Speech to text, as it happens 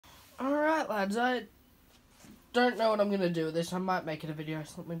Alright lads, I don't know what I'm going to do with this. I might make it a video or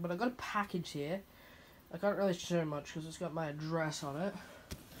something, but I've got a package here. I can't really show much because it's got my address on it.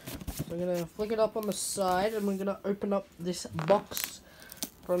 So I'm going to flick it up on the side and we're going to open up this box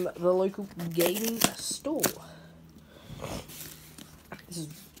from the local gaming store. This is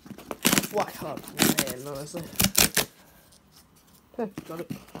quite hard to my hand, honestly. Got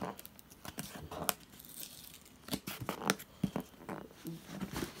it.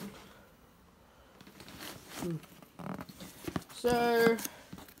 So,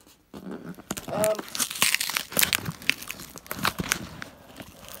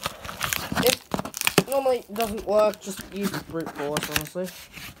 it normally doesn't work, just use brute force, honestly.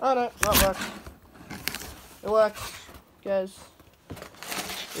 Oh no, not work. It works, guys.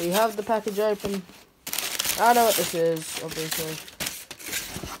 So you have the package open. I know what this is, obviously.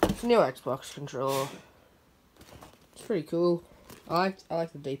 It's a new Xbox controller. It's pretty cool. I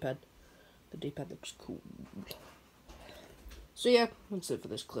like the D-pad. The D-pad looks cool. So yeah, that's it for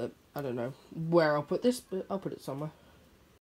this clip. I don't know where I'll put this, but I'll put it somewhere.